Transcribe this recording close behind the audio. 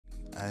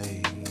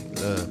Hey,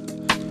 look,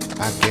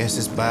 I guess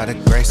it's by the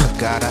grace of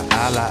God.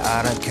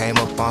 I done came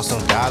up on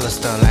some dollars,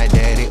 stunned like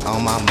daddy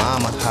on my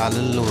mama.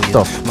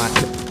 Hallelujah.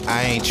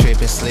 I ain't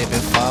tripping,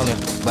 slipping, falling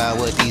by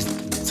what these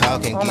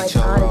talking. Get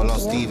your roll on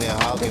Stephen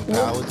Hawking,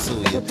 power to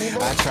you.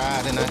 I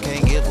tried and I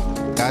can't give up.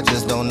 I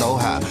just don't know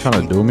how.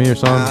 Trying to do me or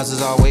something? Eyes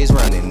is always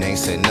running, ain't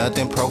said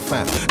nothing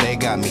profound. They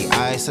got me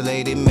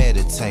isolated,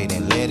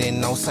 meditating, letting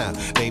no sound.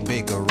 They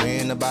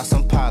bickering about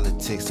some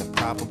politics and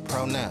proper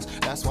pronouns.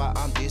 That's why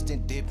I'm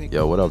distant dipping.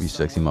 Yo, what up, you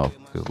sexy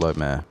motherfuckers? Look,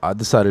 man, I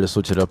decided to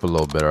switch it up a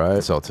little bit,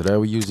 alright? So today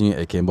we're using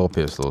akimbo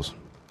pistols.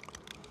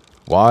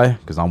 Why?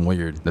 Because I'm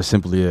weird. That's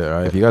simply it,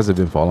 alright? If you guys have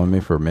been following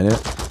me for a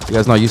minute, you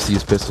guys know I used to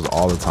use pistols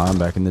all the time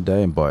back in the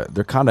day, but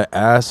they're kind of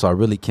ass, so I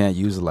really can't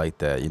use it like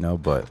that, you know?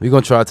 But we're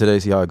going to try it today,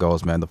 see how it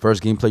goes, man. The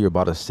first gameplay you're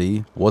about to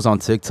see was on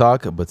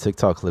TikTok, but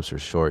TikTok clips are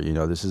short, you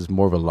know? This is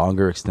more of a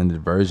longer,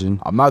 extended version.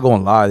 I'm not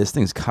going to lie, this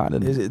thing's kind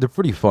of... They're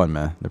pretty fun,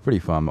 man. They're pretty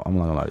fun. I'm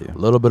not going to lie to you. A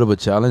little bit of a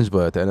challenge,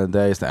 but at the end of the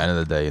day, it's the end of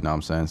the day, you know what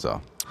I'm saying?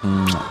 So,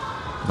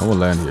 no one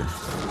land here.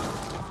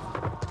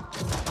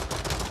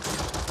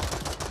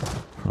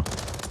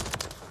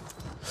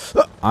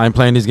 I ain't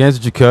playing these games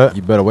with you, cut.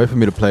 You better wait for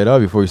me to play it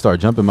up before you start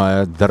jumping my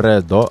ass.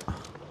 The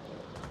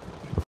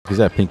fuck is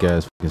that pink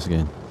ass fucking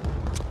skin?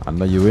 I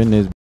know you in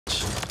this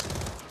bitch.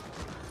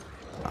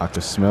 I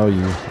can smell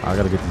you. I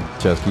gotta get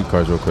these chest key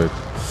cards real quick.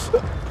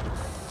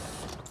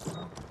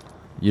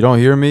 You don't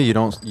hear me?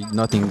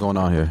 Nothing going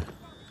on here.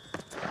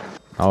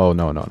 Oh,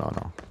 no.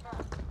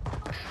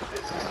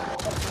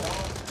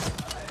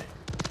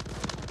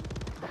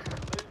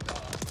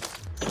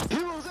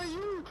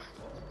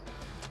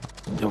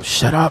 Yo,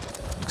 shut up.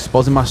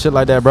 Exposing my shit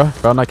like that, bro.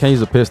 Bro, I can't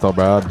use a pistol,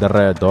 bro. The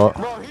red dog.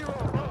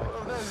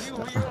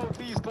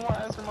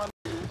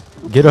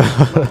 Get up.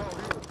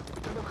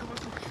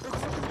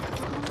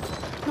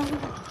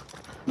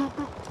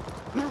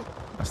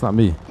 That's not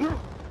me.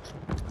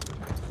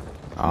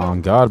 Oh,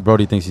 God,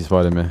 Brody thinks he's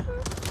fighting me.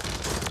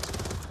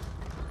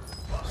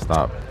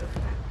 Stop.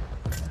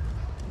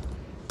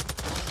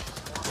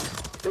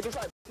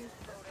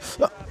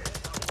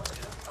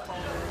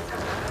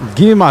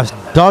 Give me my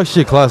dog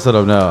shit class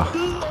setup now.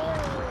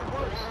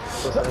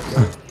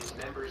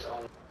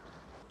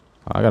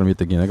 I gotta mute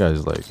the game. That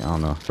guy's like, I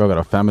don't know. Bro got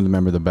a family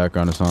member in the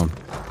background or something.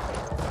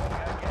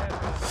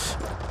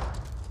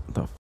 What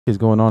the f is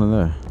going on in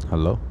there?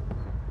 Hello?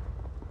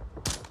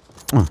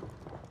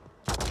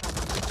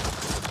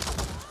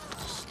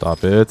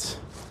 Stop it.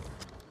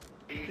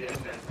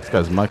 This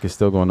guy's mic is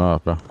still going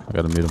off, bro. I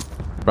gotta mute him.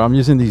 Bro, I'm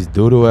using these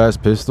doodle ass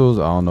pistols.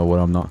 I don't know what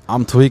I'm not.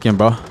 I'm tweaking,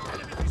 bro.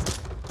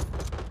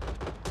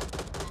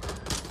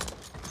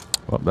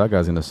 Well, that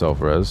guy's gonna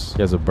self-res.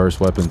 He has a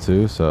burst weapon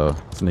too, so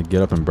it's gonna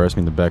get up and burst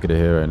me in the back of the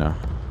head right now.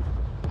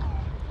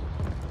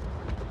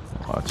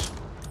 Watch.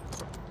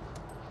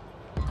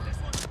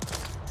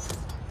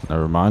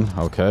 Never mind.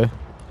 Okay.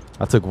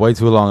 That took way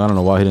too long. I don't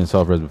know why he didn't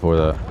self-res before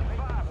that.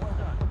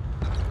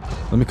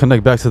 Let me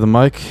connect back to the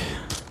mic.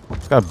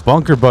 This guy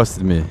bunker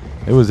busted me.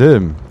 It was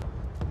him.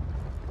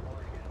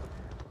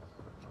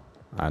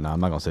 Alright, nah, I'm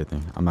not gonna say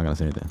anything. I'm not gonna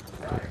say anything.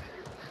 Okay.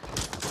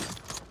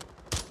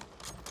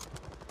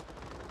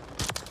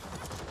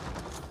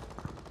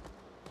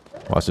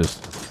 Watch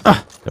this.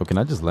 Yo, can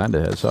I just land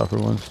a headshot for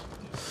once?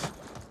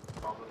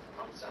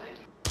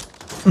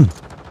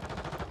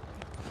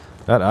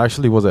 That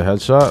actually was a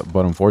headshot,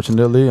 but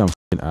unfortunately, I'm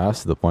f***ing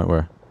ass to the point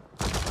where...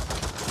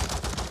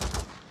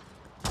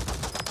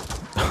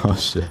 Oh,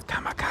 shit.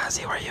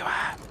 Kamikaze, where you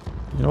at?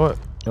 You know what?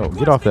 Yo,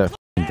 get off that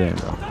f***ing thing,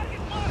 bro.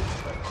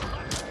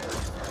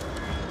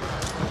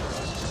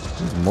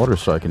 He's mortar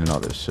striking and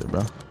all this shit,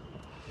 bro.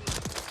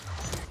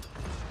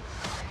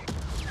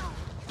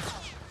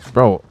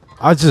 Bro.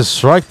 I just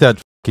strike that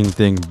fucking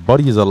thing.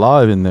 Buddy is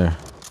alive in there.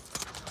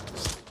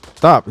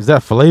 Stop. Is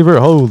that flavor?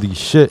 Holy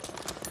shit.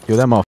 Yo,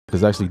 that motherfucker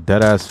is actually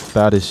dead ass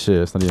fat as shit.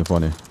 It's not even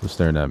funny. Who's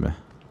staring at me?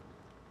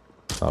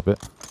 Stop it.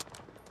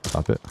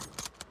 Stop it.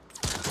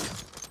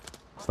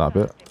 Stop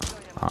it.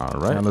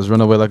 Alright. Now let's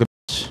run away like a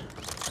bitch.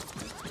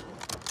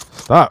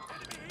 Stop.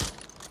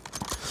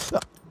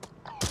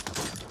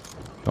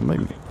 Don't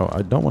make me. Bro,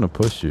 I don't want to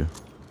push you.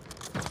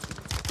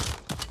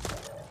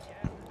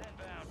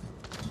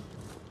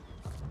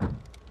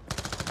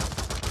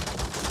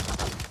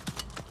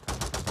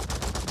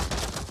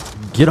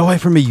 Get away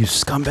from me, you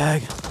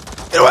scumbag.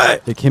 Get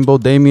away. Akimbo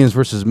Daemons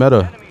versus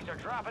Meta.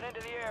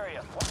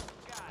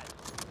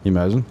 You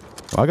imagine?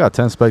 Well, I got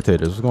 10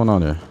 spectators. What's going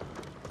on here?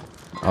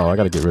 Oh, I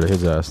got to get rid of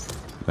his ass.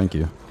 Thank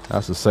you.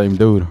 That's the same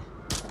dude.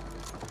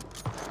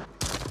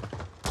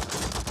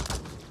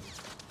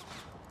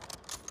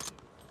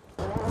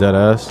 Dead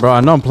ass. Bro,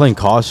 I know I'm playing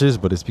cautious,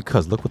 but it's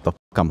because look what the f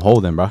I'm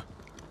holding, bro.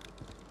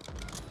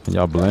 Can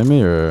y'all blame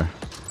me or...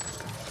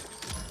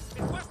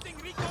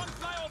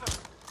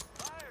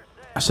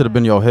 I should have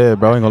been your head,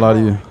 bro. I ain't gonna lie to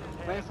you.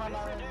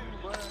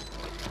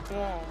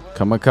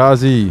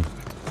 Kamikaze.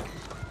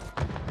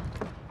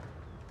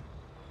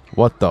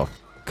 What the f***?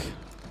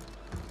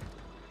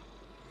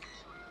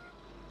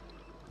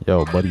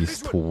 Yo,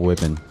 buddy's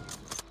whipping.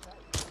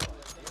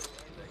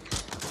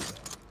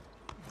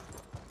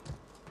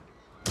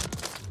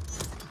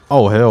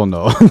 Oh, hell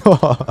no.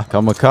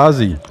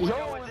 Kamikaze.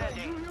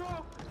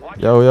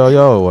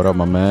 Yo. What up,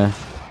 my man?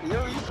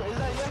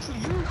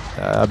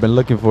 I've been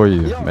looking for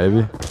you,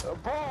 maybe.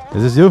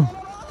 Is this you?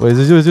 Wait,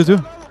 is this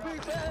you?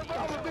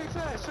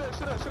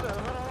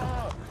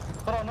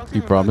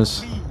 You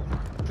promise?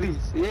 Please.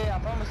 Yeah, I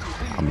promise you.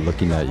 Please. I'm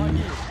looking at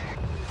you.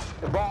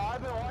 Bro,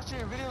 I've been watching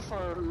your videos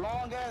for a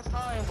long ass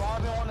time, bro.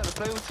 I've been wanting to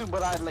play with you,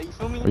 but I like, you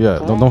feel me? Yeah,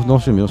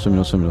 don't shoot me. Don't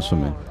shoot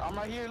me. I'm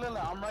right here, Lila.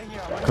 I'm right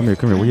here.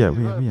 Come here. Where you at?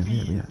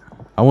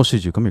 I won't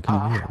shoot you. Come here.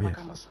 Where you at?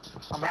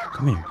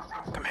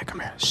 Come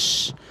here.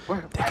 Shh.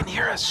 They can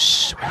hear us.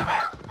 Shh. Where you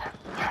at?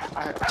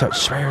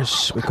 Touch.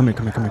 Wait, come here.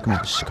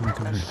 Shh. Come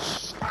here.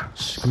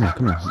 Shh. Come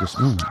here. Just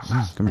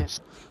come here.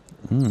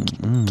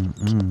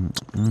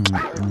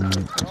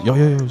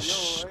 Yo.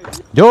 Shh.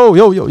 Yo.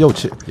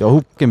 Yo,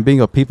 who can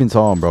being a peeping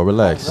Tom, bro?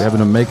 Relax. We're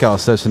having a makeout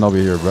session over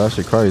here, bro. That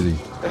shit crazy.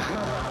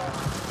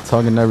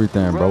 Tongue and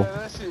everything, bro.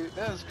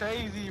 That's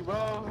crazy, bro.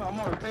 I'm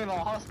gonna play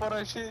on hotspot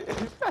and shit.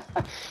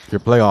 You're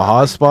playing on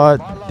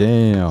hotspot?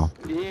 Damn.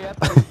 Yeah,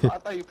 I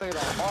thought you played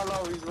on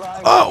Harlow. He's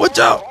like, Oh, watch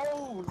out!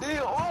 Oh,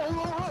 damn.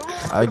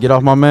 Oh. I get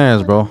off my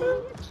mans, bro.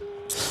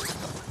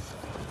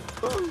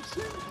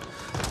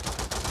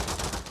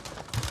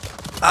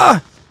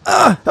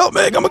 Help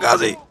me,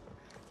 Kamikaze!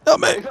 Help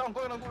me! I'm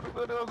going.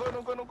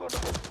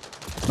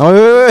 No,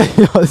 wait.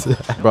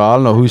 Bro, I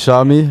don't know who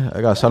shot me.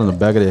 I got shot in the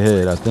back of the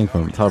head, I think,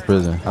 from top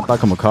prison. I thought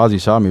Kamikaze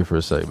shot me for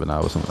a sec, but now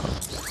it was something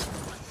else.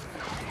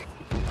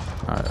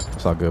 Alright,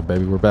 it's all good,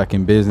 baby. We're back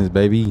in business,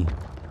 baby.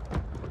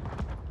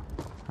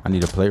 I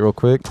need a plate real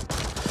quick.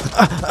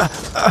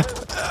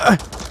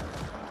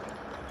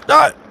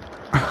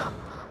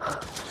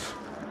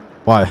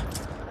 Why?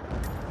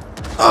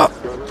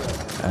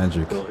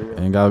 Andrew,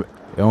 it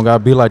don't gotta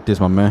be like this,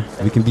 my man.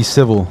 We can be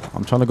civil.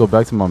 I'm trying to go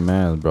back to my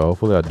man, bro.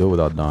 Hopefully I do it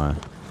without dying.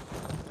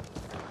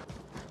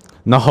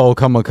 No,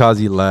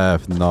 Kamikaze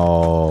laughed.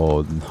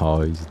 No,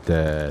 he's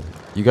dead.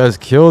 You guys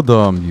killed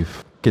him, you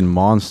fucking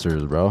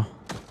monsters, bro.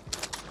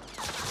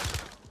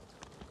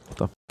 What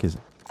the fuck is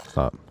it?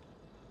 Stop.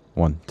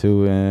 1,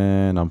 2,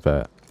 and I'm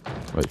fat.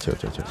 Wait, chill.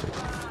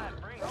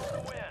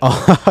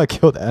 Oh, I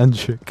killed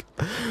Andric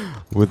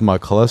with my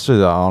cluster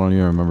that I don't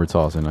even remember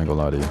tossing. I ain't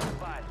gonna lie to you.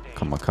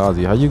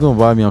 Kamikaze, how you gonna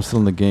buy me? I'm still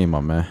in the game,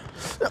 my man.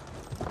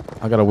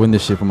 I gotta win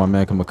this shit for my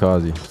man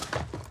Kamikaze.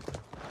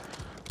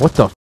 What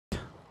the f?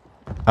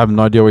 I have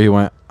no idea where he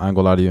went. I ain't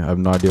gonna lie to you. I have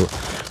no idea.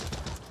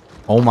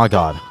 Oh my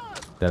god.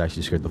 That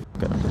actually scared the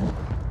fuck out of me.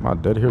 Am I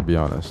dead here? Be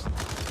honest.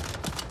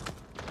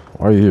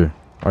 Why are you here?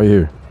 Why are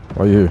you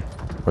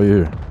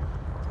here?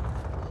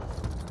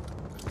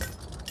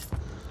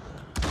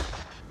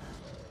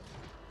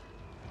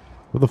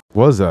 What the f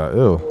was that?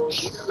 Ew.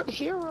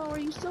 Hero, are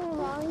you still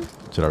alive?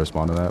 Should I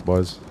respond to that,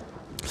 boys?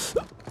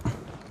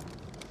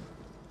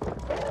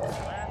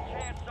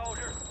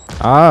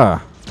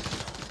 Ah.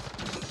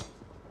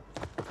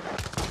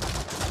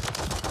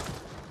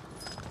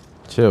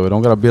 Chill, it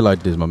don't gotta be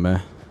like this, my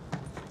man.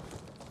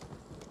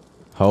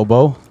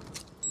 Hobo,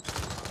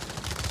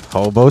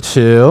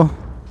 chill.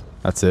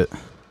 That's it.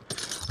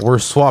 We're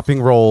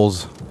swapping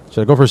roles.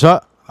 Should I go for a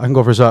shot? I can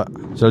go for a shot.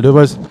 Should I do it,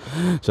 boys?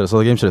 Should I sell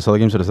the game? Should I sell the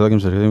game? Should I sell the game?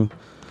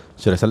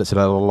 Should I sell it? Should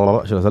I sell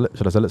it? Should I sell it?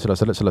 Should I sell it? Should I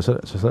sell it? Should I sell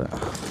it? Should I sell it?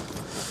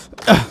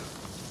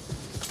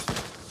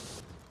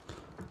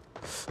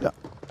 Yeah.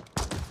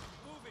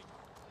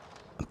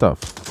 What the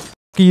f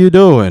are you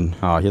doing?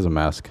 Oh, he has a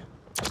mask.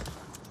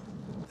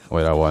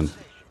 Wait, I won.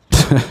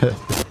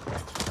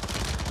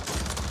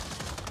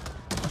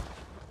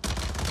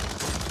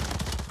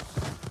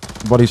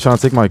 Buddy's trying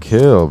to take my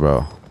kill,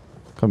 bro.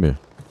 Come here.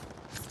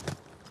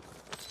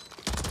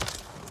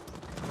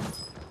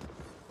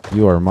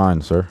 You are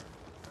mine, sir.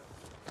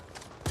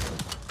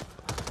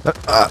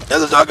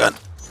 There's a shotgun.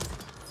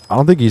 I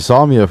don't think he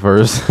saw me at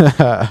first.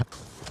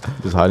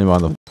 Just hiding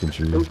behind the fucking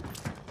tree.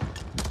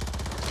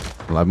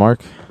 Live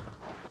mark.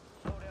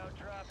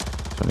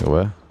 Running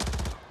away.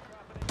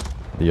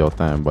 Yo,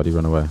 damn, buddy,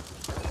 run away.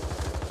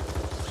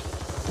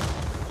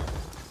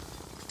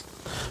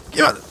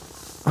 Get out.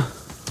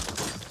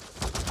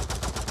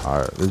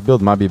 Alright, this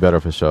build might be better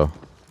for sure.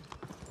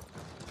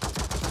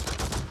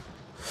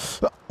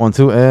 1,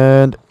 2,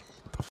 and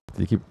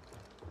you keep.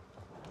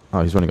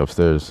 Oh, he's running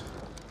upstairs.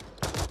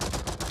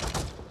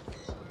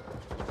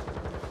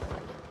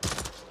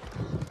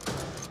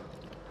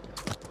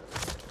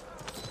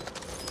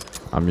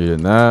 I'm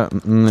muting that.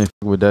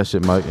 With that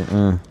shit, Mike.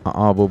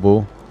 Boo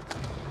boo.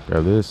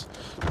 Grab this.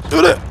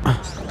 Do that.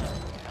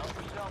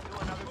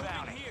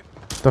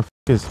 What the f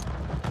is?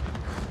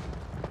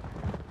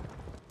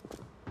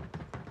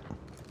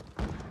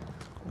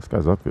 This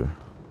guy's up here.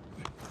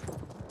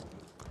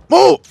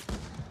 Move!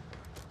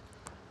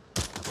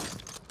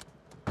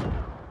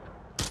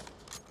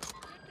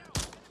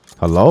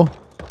 Hello?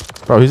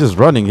 Bro, he's just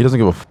running. He doesn't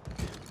give a f.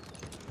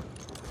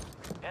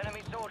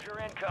 Enemy soldier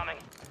incoming.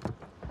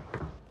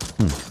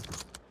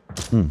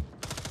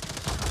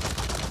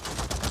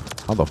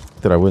 How the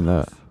f did I win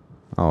that?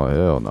 Oh,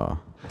 hell no.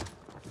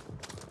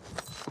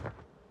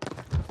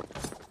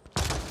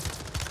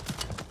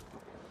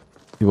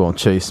 You won't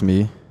chase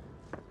me.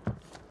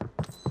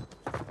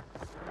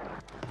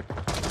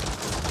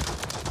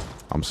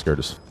 I'm scared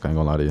as fuck. I ain't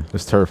gonna lie to you.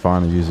 It's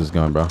terrifying to use this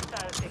gun, bro.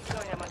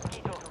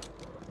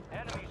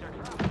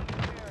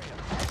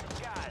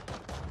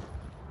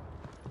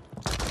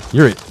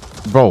 You're it.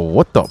 Bro,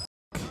 what the f?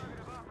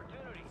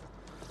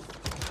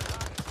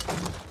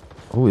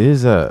 Who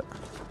is that?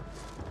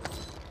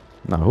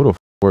 Nah, who the f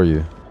were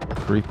you?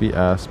 Creepy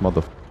ass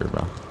motherfucker,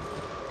 bro.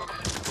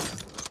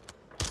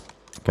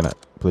 Can I,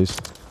 please?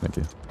 Thank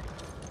you.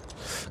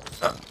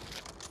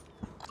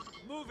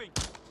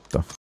 The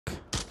f?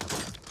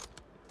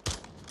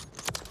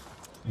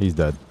 He's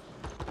dead.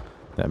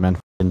 That man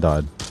f***ing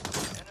died.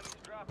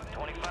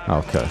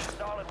 Okay.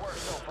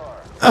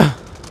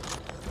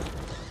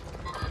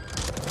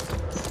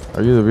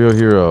 Are you the real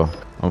hero?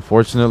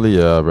 Unfortunately,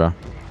 yeah, bro. I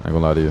ain't gonna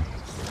lie to you.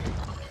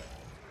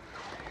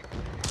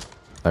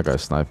 That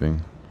guy's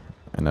sniping.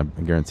 And I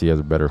guarantee he has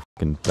a better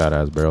fucking fat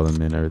ass barrel than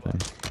me and everything.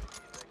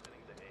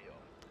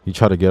 He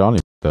tried to get on me.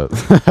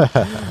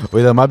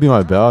 Wait, that might be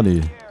my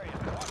bounty.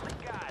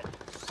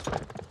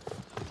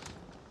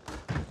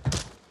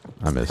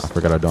 I missed.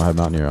 Forgot I don't have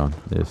Mountaineer on.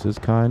 This is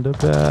kind of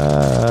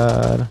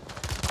bad.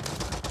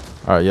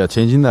 Alright, yeah,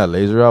 changing that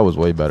laser out was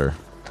way better.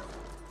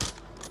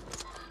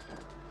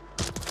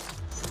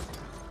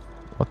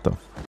 What the f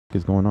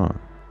is going on?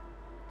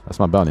 That's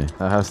my bounty.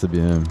 That has to be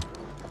him.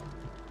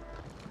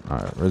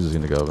 Alright, where's this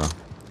gonna go, bro?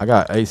 I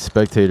got 8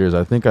 spectators.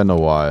 I think I know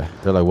why.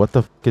 They're like, what the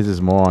f is this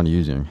moron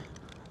using?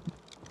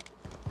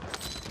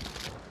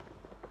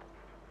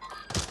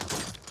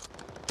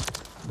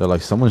 They're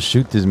like, someone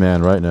shoot this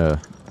man right now.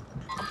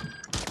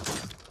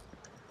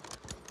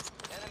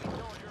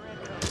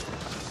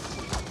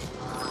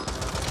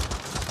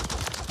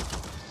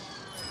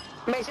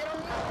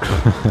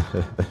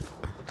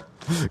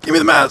 Give me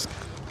the mask.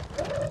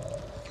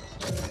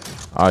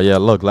 Oh yeah,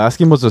 look, last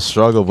game was a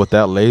struggle, but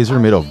that laser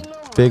made a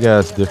big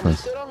ass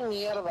difference.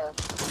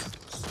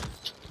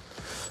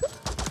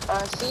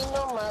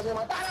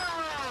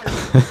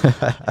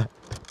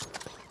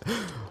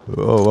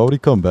 Oh, why would he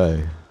come back?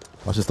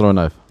 Watch this throwing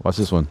knife. Watch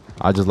this one.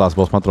 I just lost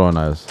both my throwing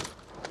knives.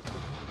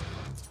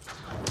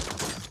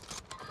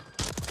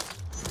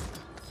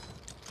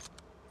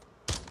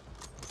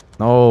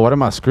 No, why did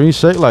my screen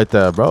shake like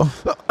that, bro?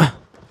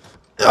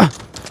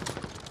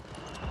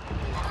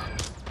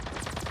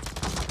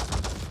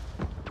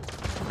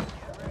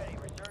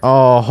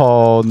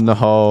 Oh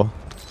no.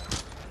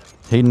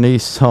 He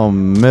needs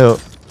some milk.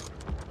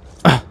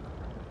 I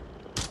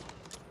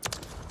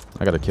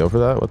got a kill for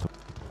that? What the?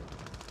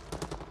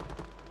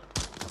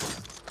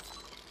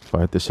 If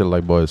I hit this shit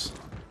like boys.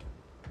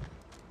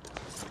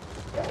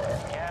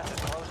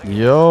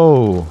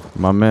 Yo,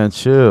 my man,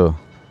 chill.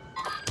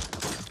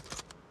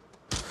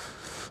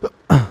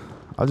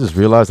 I just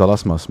realized I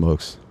lost my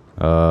smokes.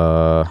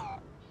 Yo,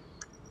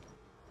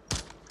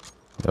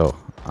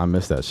 I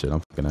missed that shit.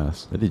 I'm fucking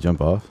ass. Did he jump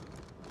off?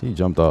 He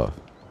jumped off.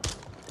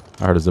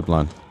 I heard a zip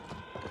line.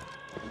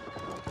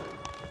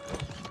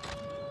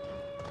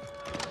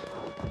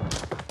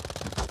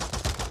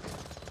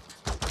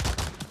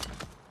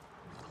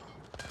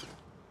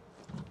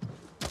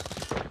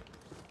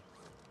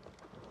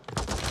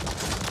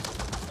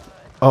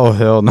 Oh,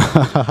 hell no.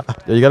 Nah.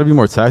 Yeah, you gotta be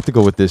more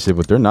tactical with this shit,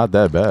 but they're not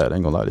that bad. I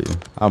ain't gonna lie to you.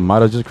 I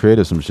might have just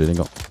created some shit. Ain't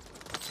gonna...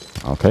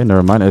 Okay,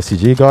 never mind.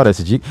 SCG, God,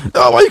 SCG.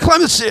 Oh, why you climb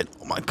this shit?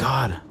 Oh my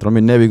god. Throw me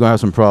Navy, gonna have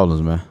some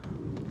problems, man.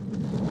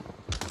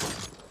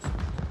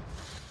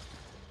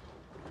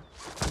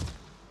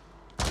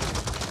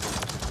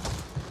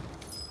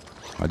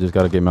 I just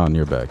gotta get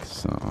Mountaineer back,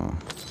 so...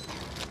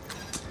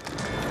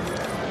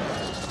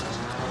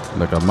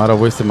 Look, I might have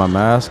wasted my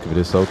mask, but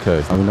it's okay.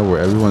 I don't know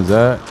where everyone's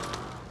at.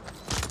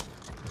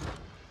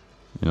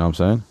 You know what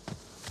I'm saying?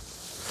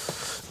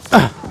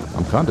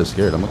 I'm kind of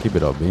scared. I'm gonna keep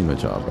it up being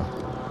with y'all, bro.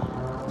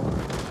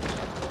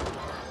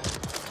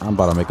 I'm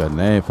about to make a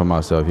name for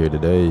myself here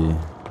today.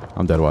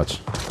 I'm dead, watch.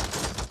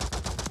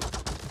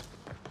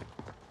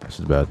 This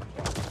is bad.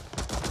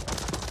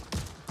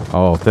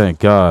 Oh, thank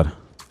God.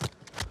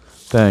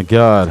 Thank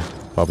God.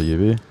 Papa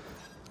UV.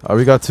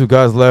 We got 2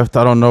 guys left.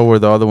 I don't know where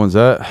the other one's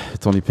at.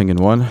 It's only pinging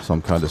 1, so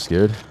I'm kind of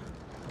scared.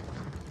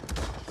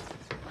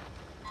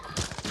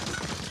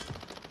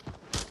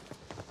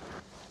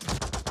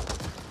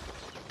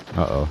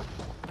 Uh-oh.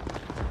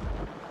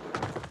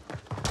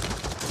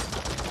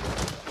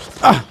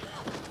 Ah!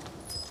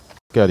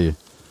 Get out of here.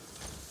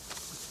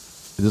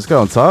 Is this guy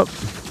on top?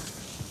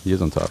 He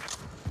is on top.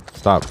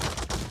 Stop.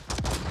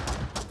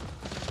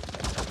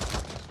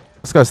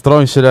 This guy's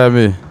throwing shit at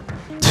me.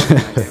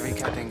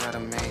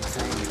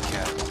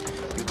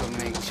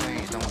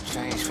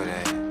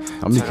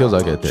 How many kills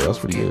I get there? That's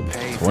pretty good.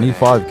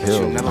 25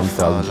 kills,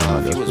 1,000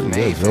 times. That's pretty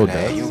good. Bro,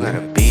 that's you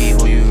gotta be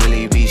who you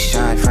really be,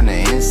 shine from the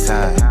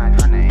inside.